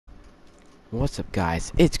What's up,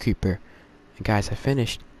 guys? It's Creeper. And guys, I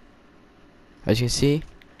finished. As you can see,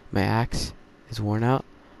 my axe is worn out.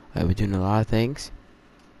 I've been doing a lot of things.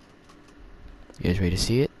 You guys ready to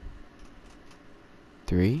see it?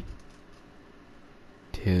 3,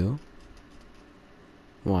 2,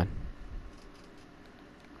 1. What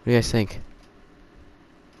do you guys think?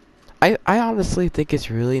 I honestly think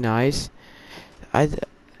it's really nice. What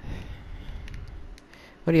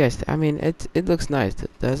do you guys think? I mean, it looks nice,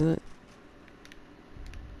 doesn't it?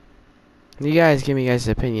 You guys give me your guys'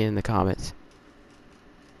 opinion in the comments.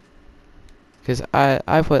 Cause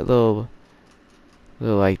I put little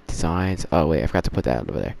like designs. Oh wait, I forgot to put that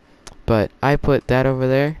over there. But I put that over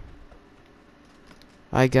there.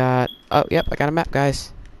 I got I got a map,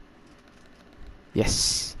 guys.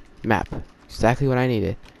 Yes, map. Exactly what I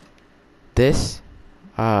needed. This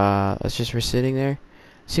it's just we're sitting there.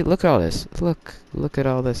 See, look at all this. Look at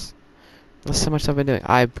all this. There's so much stuff I'm doing.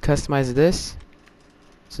 I customized this.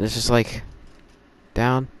 So it's just like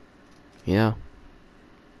down, you know,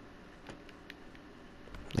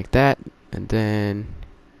 like that, and then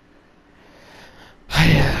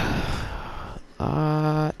a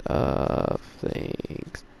lot of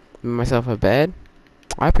things. Made myself a bed.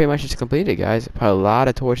 I pretty much just completed it, guys. Put a lot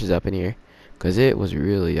of torches up in here because it was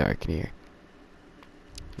really dark in here.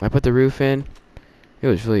 I put the roof in. It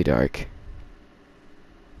was really dark.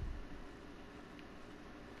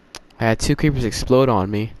 I had 2 creepers explode on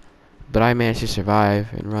me, but I managed to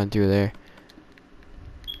survive and run through there.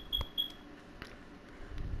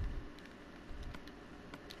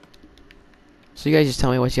 So you guys just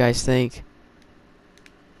tell me what you guys think.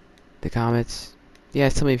 The comments. You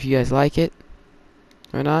guys tell me if you guys like it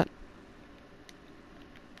or not.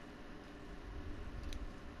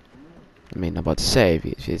 I mean, I'm about to say if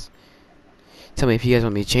you just tell me if you guys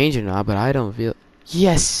want me to change it or not, but I don't feel.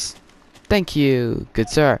 Yes! Thank you, good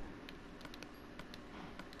sir.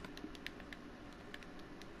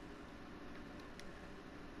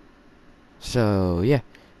 So, yeah.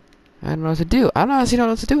 I don't know what to do. I honestly don't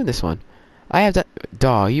know what to do in this one. I have that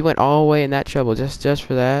dog. You went all the way in that trouble just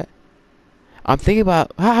for that. I'm thinking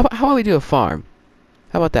about how about we do a farm?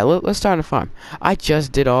 How about that? Let's start a farm. I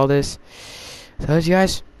just did all this. So you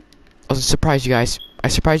guys, I was surprised you guys. I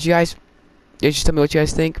surprised you guys. You just tell me what you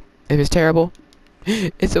guys think. If it's terrible,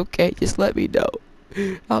 it's okay. Just let me know.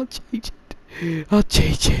 I'll change it. I'll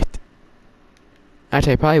change it.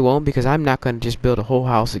 Actually, I probably won't because I'm not gonna just build a whole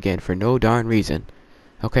house again for no darn reason.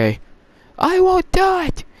 Okay. I won't do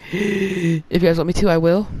it. If you guys want me to, I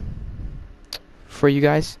will. For you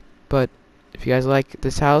guys. But if you guys like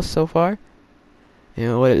this house so far, you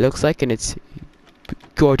know what it looks like and its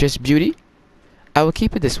gorgeous beauty, I will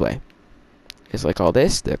keep it this way. It's like all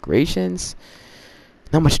this decorations.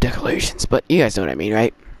 Not much decorations, but you guys know what I mean,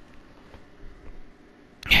 right?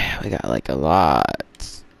 We got like a lot.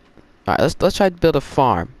 All right, let's try to build a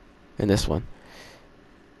farm in this one.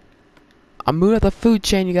 I'm moving up the food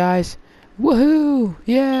chain, you guys. Woohoo!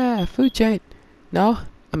 Yeah, food chain. No,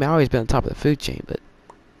 I mean I always been on top of the food chain, but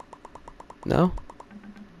no.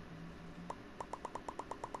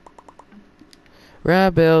 We're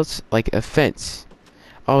gonna build like a fence.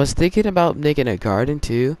 I was thinking about making a garden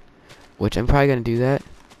too, which I'm probably gonna do that.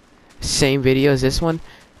 Same video as this one.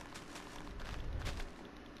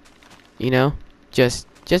 You know, just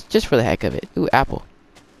for the heck of it. Ooh, apple.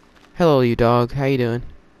 Hello, you dog. How you doing?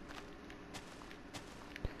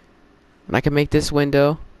 And I can make this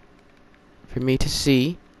window for me to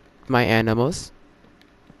see my animals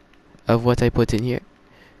of what I put in here.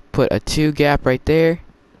 Put a 2 gap right there.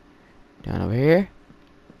 Down over here.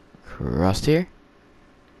 Across here.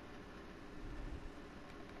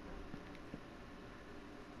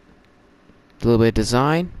 A little bit of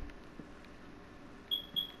design.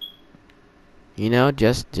 You know,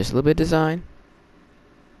 just a little bit of design.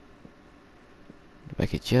 If I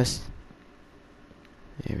could just.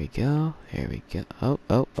 There we go. There we go.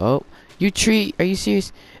 Oh. You tree. Are you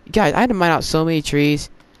serious? Guys, I had to mine out so many trees.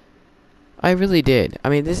 I really did. I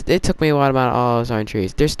mean, it took me a while to mine out all those darn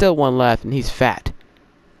trees. There's still one left, and he's fat.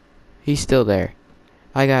 He's still there.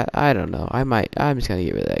 I don't know. I'm just gonna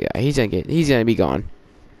get rid of that guy. He's gonna be gone.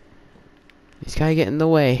 He's kinda getting in the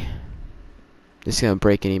way. This is gonna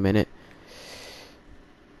break any minute.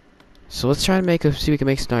 So let's try to see if we can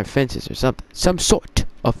make some darn fences or something. Some sort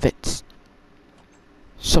of fence.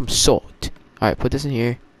 Some sort. Alright, put this in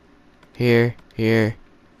here. Here. Here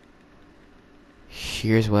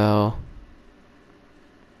as well.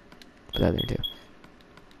 Put that in there too.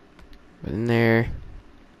 Put in there.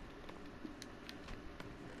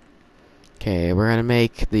 Okay, we're gonna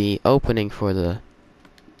make the opening for the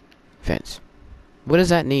fence. What does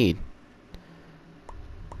that need?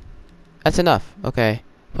 That's enough. Okay.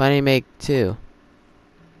 But I need to make 2.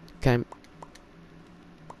 Can I...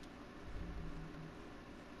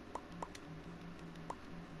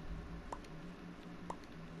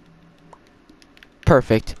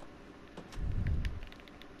 Perfect.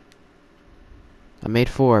 I made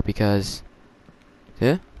 4 because...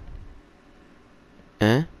 Yeah?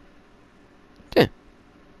 Eh? Yeah.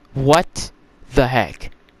 What the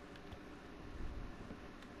heck?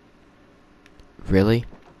 Really?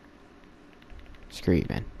 Screw you,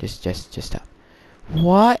 man. Just stop.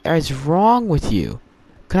 What is wrong with you?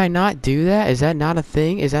 Can I not do that? Is that not a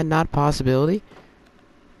thing? Is that not a possibility?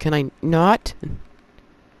 Can I not?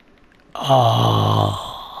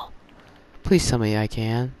 Oh. Please tell me I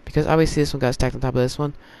can. Because obviously this one got stacked on top of this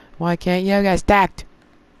one. Why can't you guys stacked?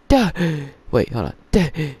 Duh. Wait, hold on. Duh.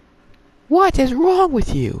 What is wrong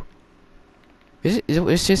with you? Is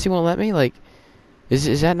it just you won't let me? Like,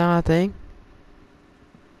 is that not a thing?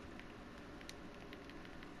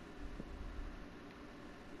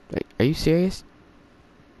 Like, are you serious?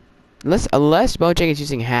 Unless Mojang is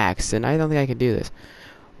using hacks, then I don't think I can do this.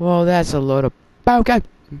 Well, that's a load of bogus.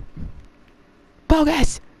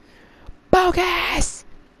 Bogus. Bogus.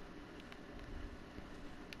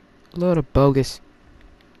 Load of bogus.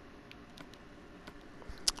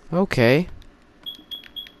 Okay.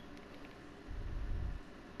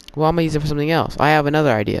 Well, I'm gonna use it for something else. I have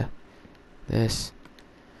another idea. This.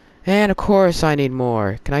 And of course I need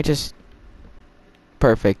more. Can I just...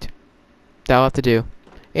 Perfect. That'll have to do.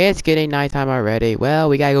 It's getting nighttime already. Well,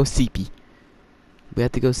 we gotta go seepy. We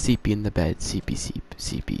have to go seepy in the bed. Seepy, seep.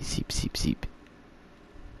 Seepy, seep, seep, seep.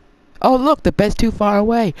 Oh, look! The bed's too far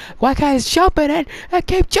away. Why can't I just jump in it? I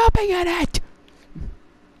keep jumping in it!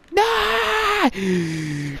 Nah!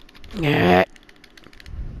 Yeah.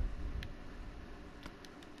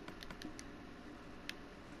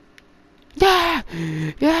 Yeah!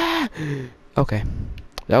 Yeah! Okay.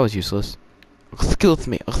 That was useless. Excuse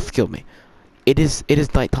me. Excuse me. It is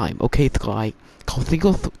nighttime. Okay, Sky.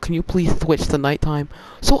 Can you please switch to nighttime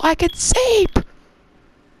so I can sleep?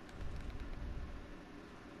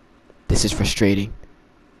 This is frustrating.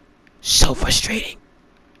 So frustrating.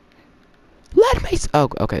 Let me. Oh,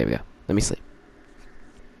 okay. There we go. Let me sleep.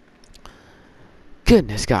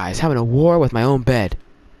 Goodness, guys, having a war with my own bed.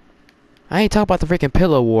 I ain't talking about the freaking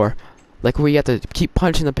pillow war, like where you have to keep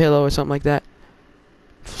punching the pillow or something like that.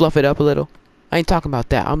 Fluff it up a little. I ain't talking about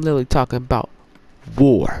that. I'm literally talking about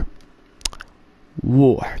war.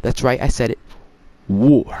 War. That's right, I said it.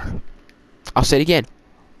 War. I'll say it again.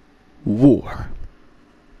 War.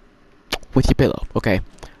 With your pillow. Okay.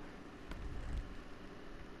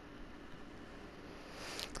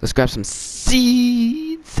 Let's grab some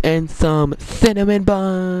seeds and some cinnamon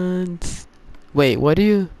buns. Wait, what do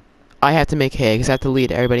you... I have to make hay because I have to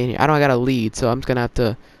lead everybody in here. I don't got a lead, so I'm just gonna have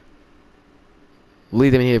to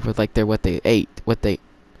lead them in here with like what they ate. What they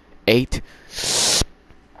ate.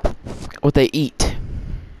 What they eat.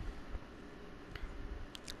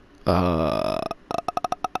 I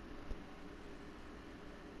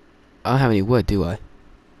don't have any wood, do I?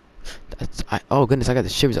 Oh goodness, I got the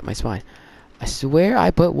shivers up my spine. I swear I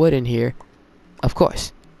put wood in here. Of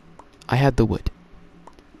course. I had the wood.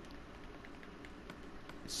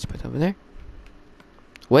 Just put it over there.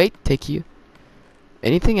 Wait, take you.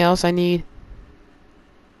 Anything else I need?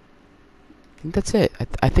 I think that's it.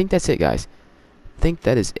 I think that's it, guys. I think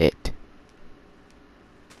that is it.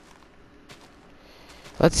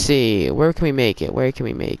 Let's see. Where can we make it? Where can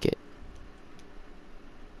we make it?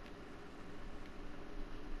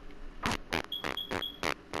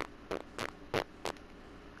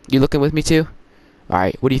 You looking with me too?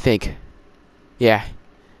 Alright, what do you think? Yeah.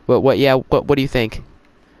 What do you think?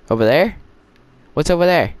 Over there? What's over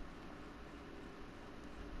there?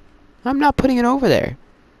 I'm not putting it over there.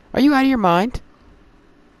 Are you out of your mind?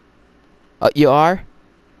 You are?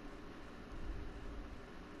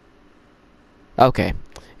 Okay.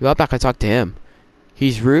 Well, I'm not gonna talk to him.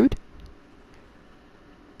 He's rude.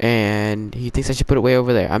 And he thinks I should put it way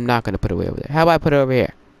over there. I'm not gonna put it way over there. How about I put it over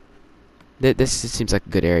here? This seems like a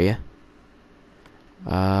good area.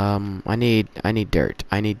 I need dirt.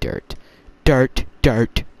 I need dirt. Dirt.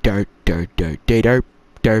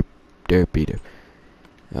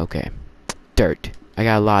 Okay. Dirt. I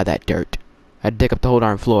got a lot of that dirt. I had to dig up the whole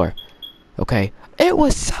darn floor. Okay. It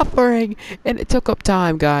was suffering, and it took up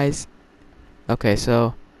time, guys. Okay,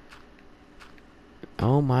 so...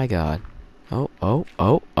 Oh my god. Oh.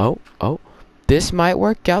 This might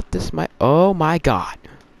work out. This might... Oh my god.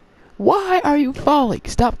 Why are you falling?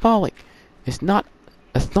 Stop falling. It's not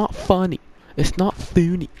funny. It's not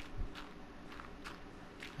funny.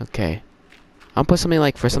 Okay. I'll put something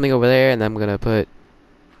like for something over there, and then I'm gonna put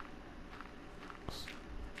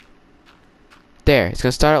There, it's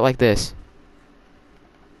gonna start out like this.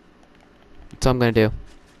 That's all I'm gonna do.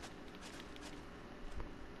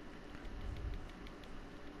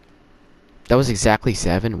 That was exactly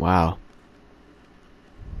 7. Wow.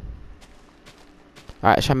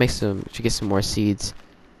 Alright, should I make some? Should get some more seeds.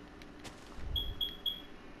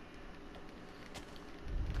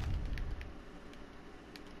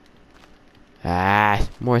 Ah,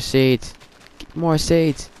 more seeds. More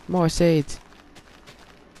seeds. More seeds.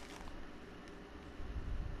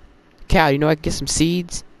 Cow, you know I can get some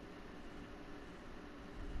seeds?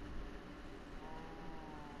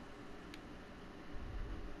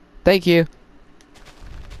 Thank you.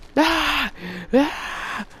 Ah!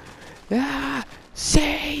 Ah! Ah!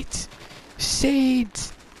 Seeds!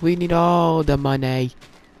 Seeds! We need all the money.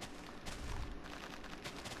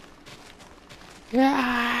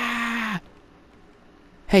 Ah!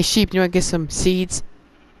 Hey sheep, you wanna get some seeds?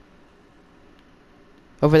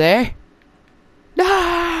 Over there?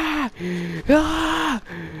 Ah! Ah!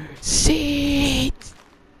 Seeds!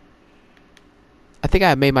 I think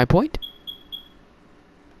I made my point.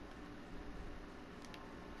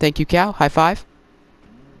 Thank you, cow. High five.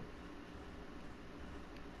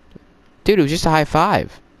 Dude, it was just a high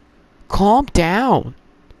five. Calm down.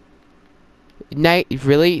 Night,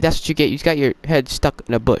 really? That's what you get? You got your head stuck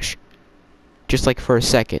in a bush. Just like for a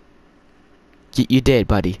second. You did,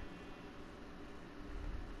 buddy.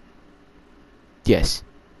 Yes.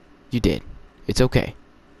 You did. It's okay.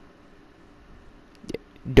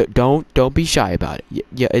 Don't be shy about it.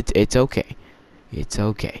 Yeah, it's okay. It's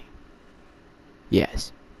okay.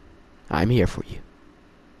 Yes. I'm here for you.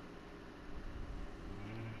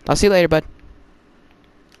 I'll see you later, bud.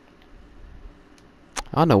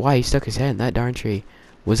 I don't know why he stuck his head in that darn tree.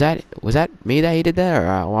 Was that me that he did that,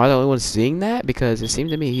 or was I the only one seeing that? Because it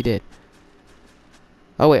seemed to me he did.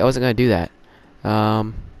 Oh wait, I wasn't gonna do that.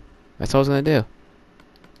 That's what I was gonna do.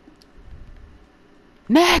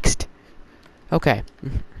 Next. Okay.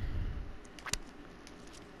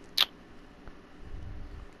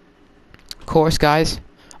 Of course, guys,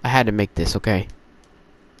 I had to make this. Okay.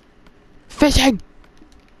 Fishing.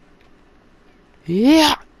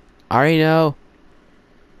 Yeah. I already know.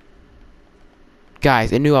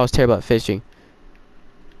 Guys, it knew I was terrible at fishing.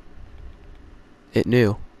 It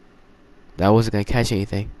knew that I wasn't gonna catch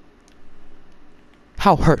anything.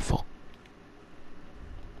 How hurtful.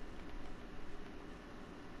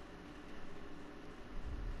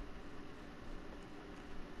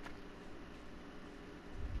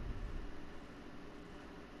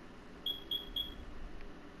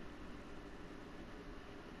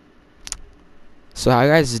 So how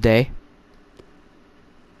guys' day?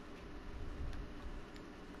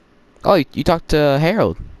 Oh, you talked to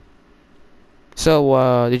Harold.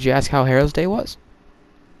 So, did you ask how Harold's day was?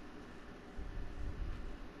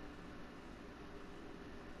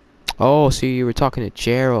 Oh, so you were talking to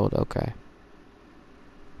Gerald. Okay.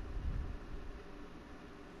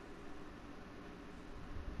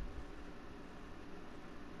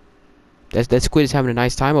 That squid is having a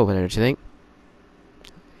nice time over there, don't you think?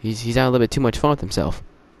 He's having a little bit too much fun with himself.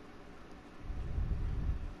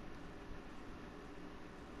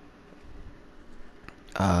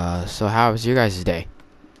 So how was your guys' day?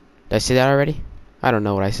 Did I say that already? I don't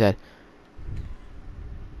know what I said.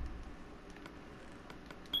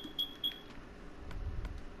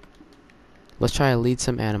 Let's try to lead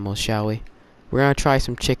some animals, shall we? We're gonna try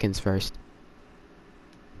some chickens first.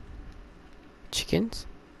 Chickens?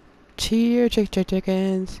 Chickens.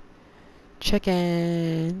 Chickens.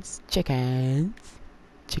 Chickens.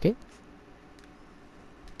 Chickens.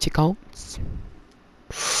 Chickens.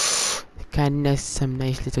 Kinda some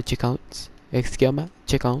nice little chickens. Excuse me,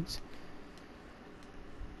 chickens.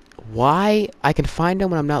 Why? I can find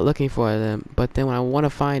them when I'm not looking for them, but then when I want to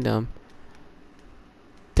find them,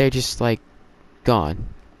 they're just like gone.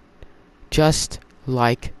 Just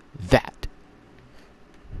like that.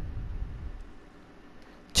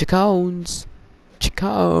 Chickens.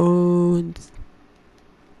 Chickens.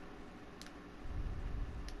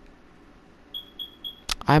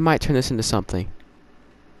 I might turn this into something.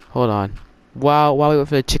 Hold on. While we wait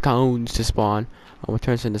for the chickens to spawn, I'm gonna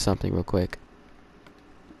turn this into something real quick.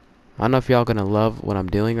 I don't know if y'all gonna love what I'm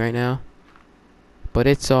doing right now, but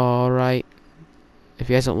it's alright. If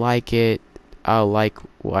you guys don't like it, I'll like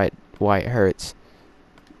why it hurts.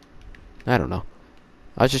 I don't know.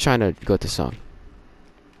 I was just trying to go with the song.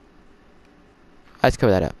 Let's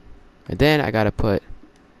cover that up. And then I gotta put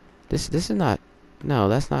this is not, no,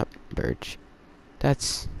 that's not birch.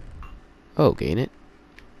 That's oak, ain't it?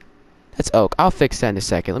 That's oak. I'll fix that in a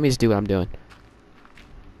second. Let me just do what I'm doing.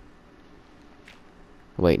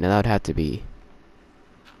 Wait, now that would have to be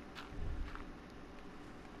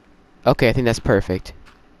Okay, I think that's perfect.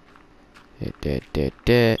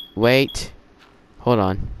 Wait. Hold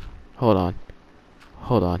on. Hold on.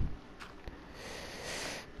 Hold on.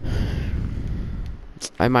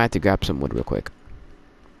 I might have to grab some wood real quick.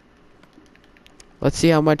 Let's see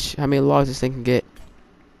how many logs this thing can get.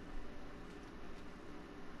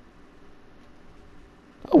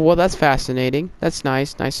 Oh, well, that's fascinating. That's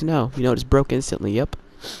nice. Nice to know. You know, it just broke instantly. Yep.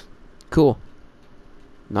 Cool.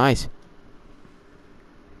 Nice.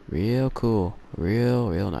 Real cool.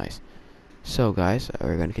 Real nice. So, guys,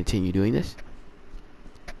 we're going to continue doing this.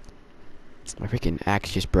 My freaking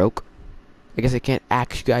axe just broke. I guess I can't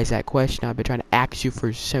ask you guys that question. I've been trying to ask you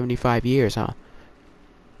for 75 years, huh?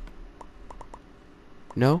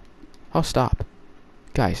 No? I'll stop.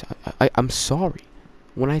 Guys, I'm sorry.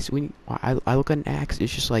 When I look at an axe,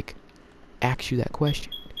 it's just like, ask you that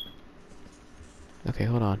question. Okay,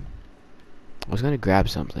 hold on. I was gonna grab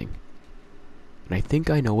something. And I think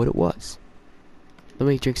I know what it was. Let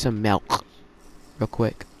me drink some milk. Real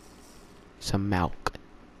quick. Some milk.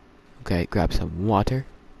 Okay, grab some water.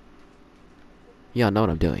 Y'all know what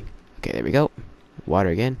I'm doing. Okay, there we go. Water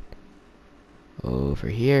again. Over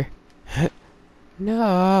here.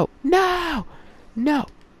 No! No! No!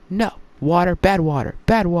 No! Water, bad water,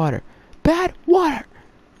 bad water, bad water!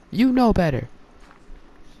 You know better.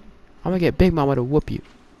 I'm gonna get Big Mama to whoop you.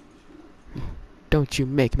 Don't you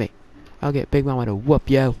make me. I'll get Big Mama to whoop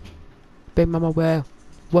you. Big Mama will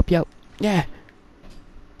whoop you. Yeah!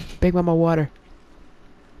 Big Mama water.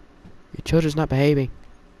 Your children's not behaving.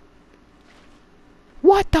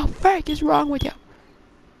 What the frick is wrong with you?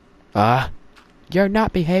 You're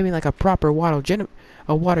not behaving like a proper water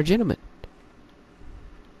gentleman.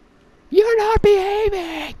 You're not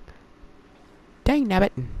behaving! Dang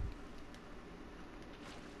nabbit.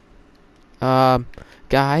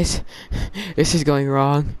 Guys, this is going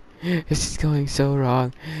wrong. This is going so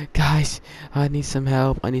wrong. Guys, I need some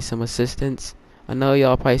help. I need some assistance. I know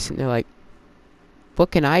y'all probably sitting there like,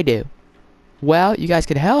 what can I do? Well, you guys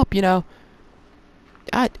could help, you know.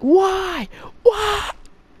 Why? Why?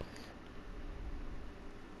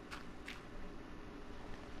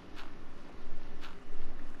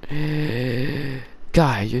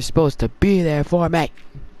 Guys, you're supposed to be there for me.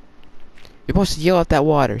 You're supposed to yell at that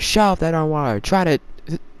water, shove that on water, try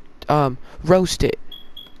to roast it.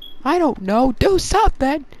 I don't know, do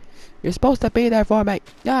something. You're supposed to be there for me.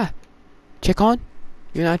 Chicken?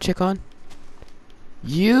 You're not chicken?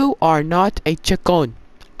 You are not a chicken.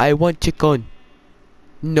 I want chicken.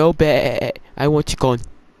 No bad. I want chicken.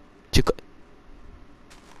 Chicken.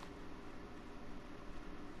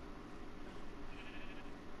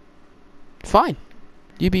 Fine.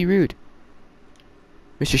 You be rude,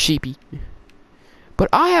 Mr. Sheepy. But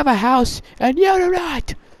I have a house and you do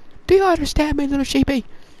not. Do you understand me, little sheepy?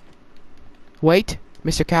 Wait,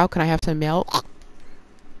 Mr. Cow, can I have some milk?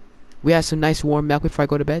 We have some nice warm milk before I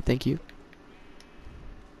go to bed, thank you.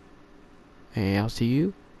 And I'll see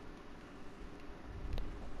you.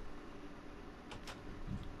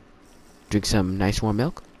 Drink some nice warm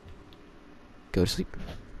milk. Go to sleep.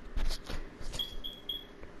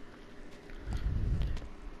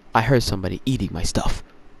 I heard somebody eating my stuff.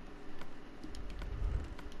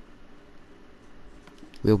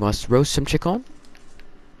 We must roast some chicken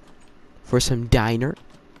for some diner.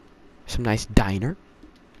 Some nice diner.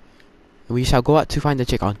 And we shall go out to find the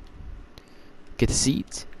chicken. Get the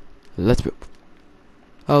seeds. Let's move.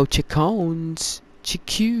 Oh, chickens.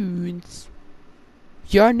 Chickens.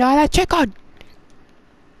 You're not a chicken.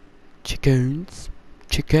 Chickens.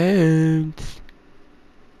 Chickens.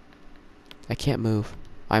 I can't move.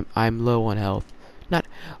 I'm low on health. Not.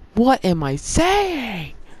 What am I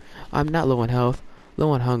saying? I'm not low on health.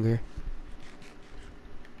 Low on hunger.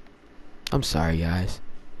 I'm sorry, guys.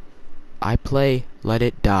 I play Let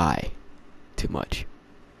It Die too much.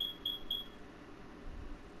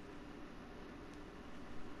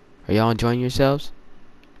 Are y'all enjoying yourselves?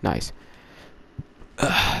 Nice.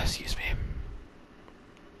 Excuse me.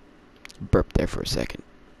 Burp there for a second.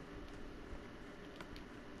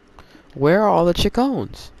 Where are all the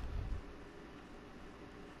chickens?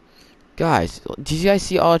 Guys, did you guys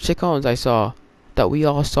see all the chickens I saw? That we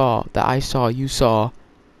all saw. That I saw, you saw.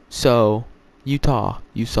 So, Utah,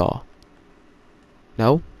 you saw.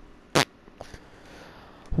 No?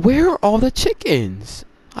 Where are all the chickens?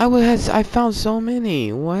 I found so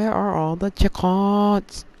many. Where are all the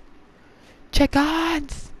chickens?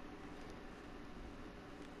 Chickens!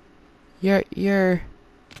 You're...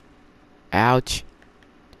 Ouch.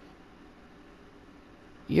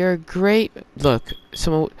 You're great. Look,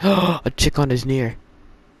 someone... a chicken is near.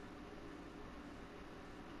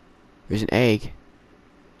 There's an egg.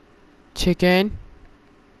 Chicken.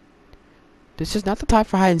 This is not the time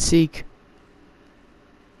for hide and seek.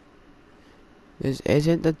 This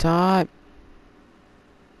isn't the time.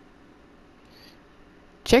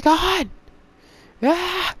 Chicken!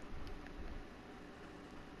 Ah!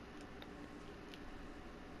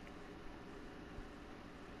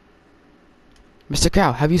 Mr.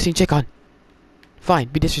 Cow, have you seen Chicken? Fine,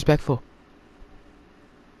 be disrespectful.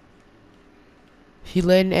 He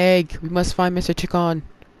laid an egg. We must find Mr. Chicken.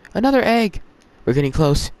 Another egg. We're getting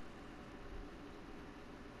close.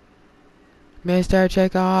 Mr.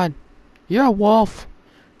 Chicken. You're a wolf.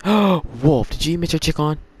 Wolf, did you eat Mr.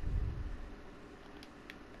 Chicken?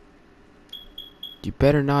 You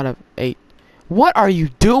better not have ate. What are you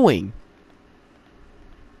doing?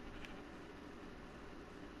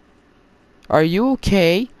 Are you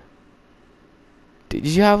okay? Did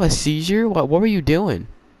you have a seizure? What were you doing?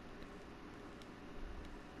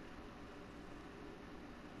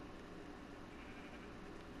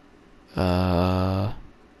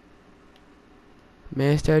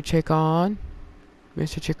 Mr. Chicken?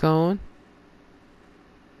 Mr. Chicken?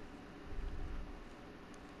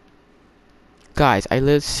 Guys,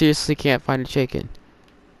 I seriously can't find a chicken.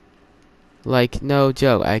 Like, no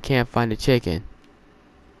joke, I can't find a chicken.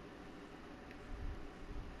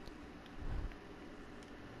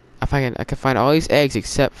 I can find all these eggs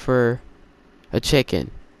except for a chicken.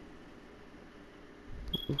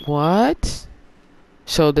 What?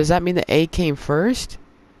 So does that mean the egg came first?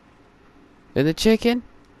 Then the chicken?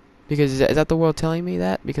 Because is that the world telling me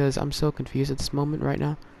that? Because I'm so confused at this moment right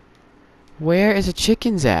now. Where is the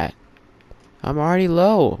chickens at? I'm already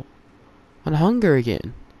low on hunger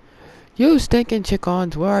again. You stinking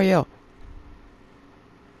chickens, where are you?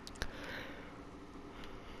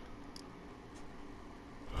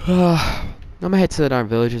 I'm gonna head to the darn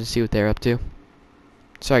village and see what they're up to.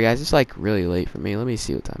 Sorry guys, it's like really late for me. Let me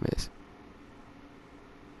see what time it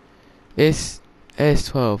is. It's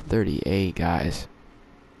 12:38, guys.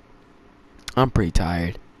 I'm pretty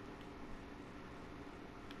tired.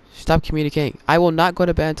 Stop communicating. I will not go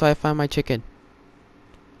to bed until I find my chicken.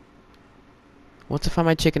 Once I find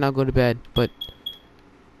my chicken, I'll go to bed. But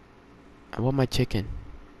I want my chicken.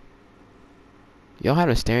 Y'all have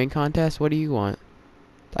a staring contest? What do you want?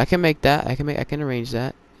 I can make that. I can arrange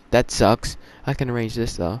that. That sucks. I can arrange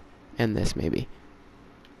this though. And this maybe.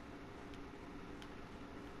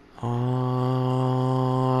 Oh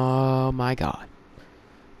my god.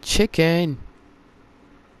 Chicken.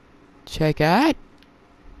 Chicken.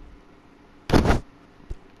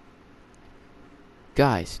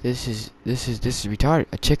 Guys, this is retarded.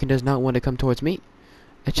 A chicken does not want to come towards me.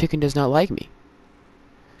 A chicken does not like me.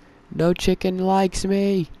 No chicken likes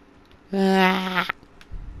me. Ah.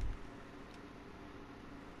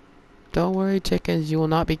 Don't worry, chickens, you will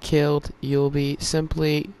not be killed. You will be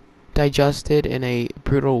simply digested in a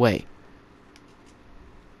brutal way.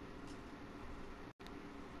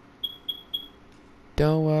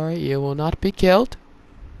 Don't worry, you will not be killed.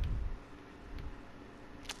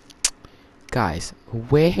 Guys,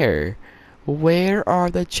 where are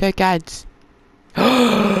the chickens?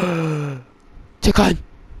 Chicken!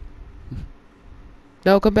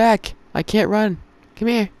 No, come back. I can't run. Come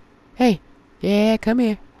here. Hey. Yeah, come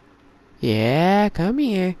here. Yeah, come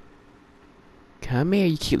here. Come here,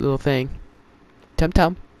 you cute little thing. Tum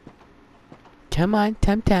Tum. Come on,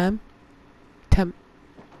 Tum Tum. Tum.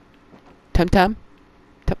 Tum Tum.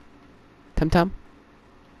 Tum. Tum Tum.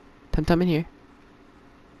 Tum Tum in here.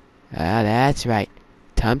 Ah, that's right.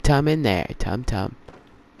 Tum Tum in there. Tum Tum.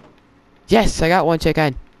 Yes, I got one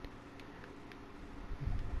chicken.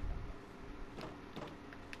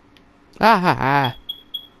 Ah ha ha.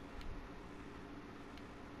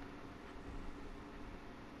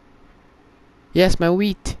 Yes, my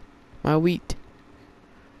wheat. My wheat.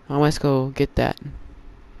 I must go get that.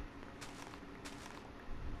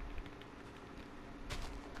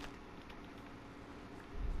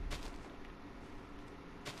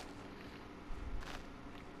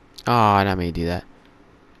 Oh, not me do that.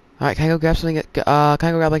 Alright, can I go grab something? Can I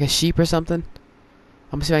go grab like a sheep or something?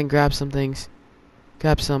 I'm gonna see if I can grab some things.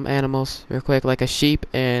 Grab some animals real quick, like a sheep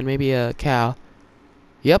and maybe a cow.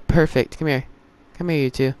 Yep, perfect. Come here. Come here, you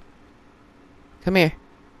two. Come here.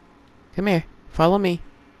 Come here. Follow me.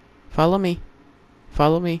 Follow me.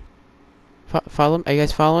 Follow me. Follow. Are you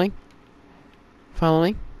guys following?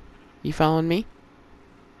 Following? You following me?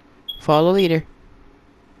 Follow leader.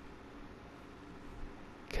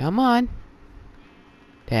 Come on.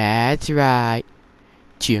 That's right.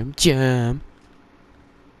 Jump, jump.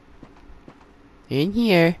 In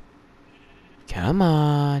here. Come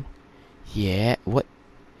on. Yeah. What?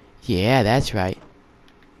 Yeah, that's right.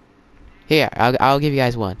 Here, I'll give you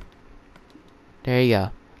guys one. There you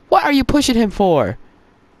go. What are you pushing him for?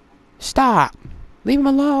 Stop. Leave him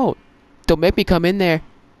alone. Don't make me come in there.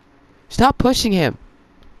 Stop pushing him.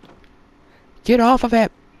 Get off of him.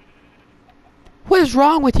 What is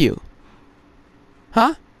wrong with you?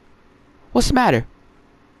 Huh? What's the matter?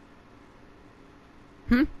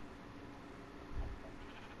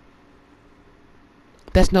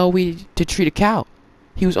 That's no way to treat a cow.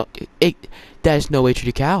 He was... that is no way to treat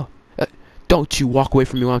a cow. Don't you walk away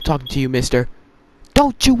from me when I'm talking to you, mister.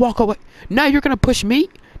 Don't you walk away. Now you're gonna push me?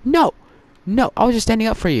 No. No, I was just standing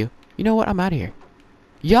up for you. You know what? I'm out of here.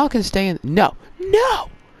 Y'all can stay in... No. No!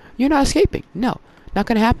 You're not escaping. No. Not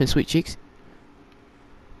gonna happen, sweet cheeks.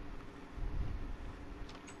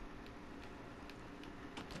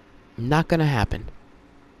 Not gonna happen.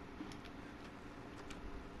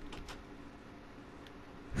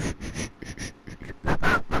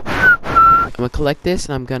 I'm gonna collect this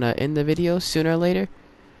and I'm gonna end the video sooner or later.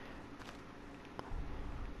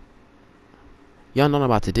 Y'all know what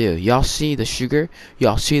I'm about to do. Y'all see the sugar,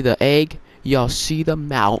 y'all see the egg, y'all see the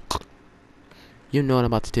milk. You know what I'm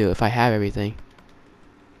about to do if I have everything.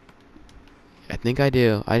 I think I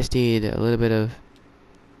do. I just need a little bit of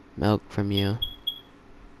milk from you.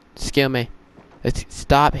 Skill me. Let's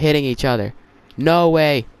stop hitting each other. No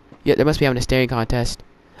way. Yeah, there must be having a staring contest.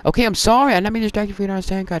 Okay, I'm sorry. I'm not being distracted for you on a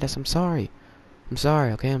staring contest. I'm sorry. I'm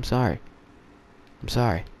sorry, okay? I'm sorry. I'm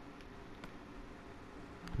sorry.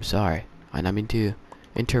 I'm sorry. I don't mean to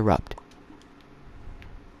interrupt.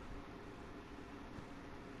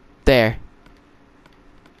 There.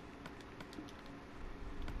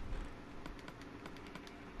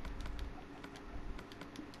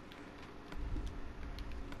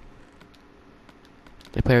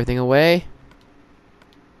 Did I put everything away?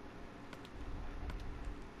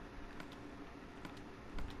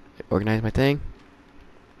 Organize my thing.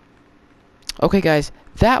 Okay, guys,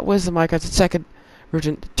 that was the Minecraft second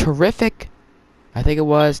version. Terrific. I think it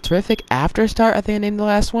was terrific after start. I think I named the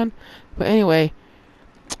last one. But anyway,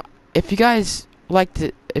 if you guys liked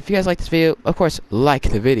it, if you guys like this video, of course, like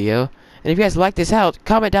the video. And if you guys like this house,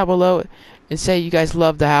 comment down below and say you guys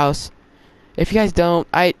love the house. If you guys don't,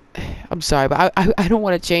 I'm sorry, but I don't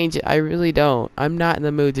want to change it. I really don't. I'm not in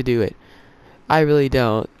the mood to do it. I really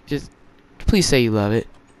don't. Just please say you love it.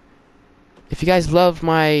 If you guys love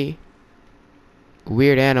my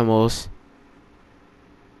weird animals,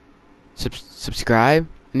 subscribe.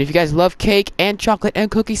 And if you guys love cake and chocolate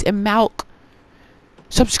and cookies and milk,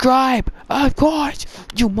 subscribe. Of course,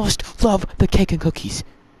 you must love the cake and cookies.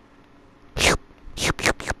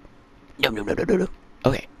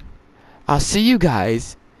 Okay, I'll see you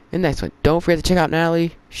guys in the next one. Don't forget to check out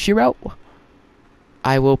Natalie Shiro.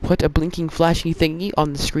 I will put a blinking flashy thingy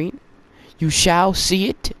on the screen. You shall see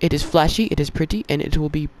it. It is flashy, it is pretty, and it will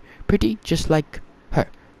be pretty just like her.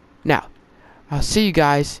 Now, I'll see you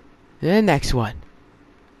guys in the next one.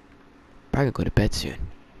 Probably gonna go to bed soon.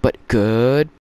 But good.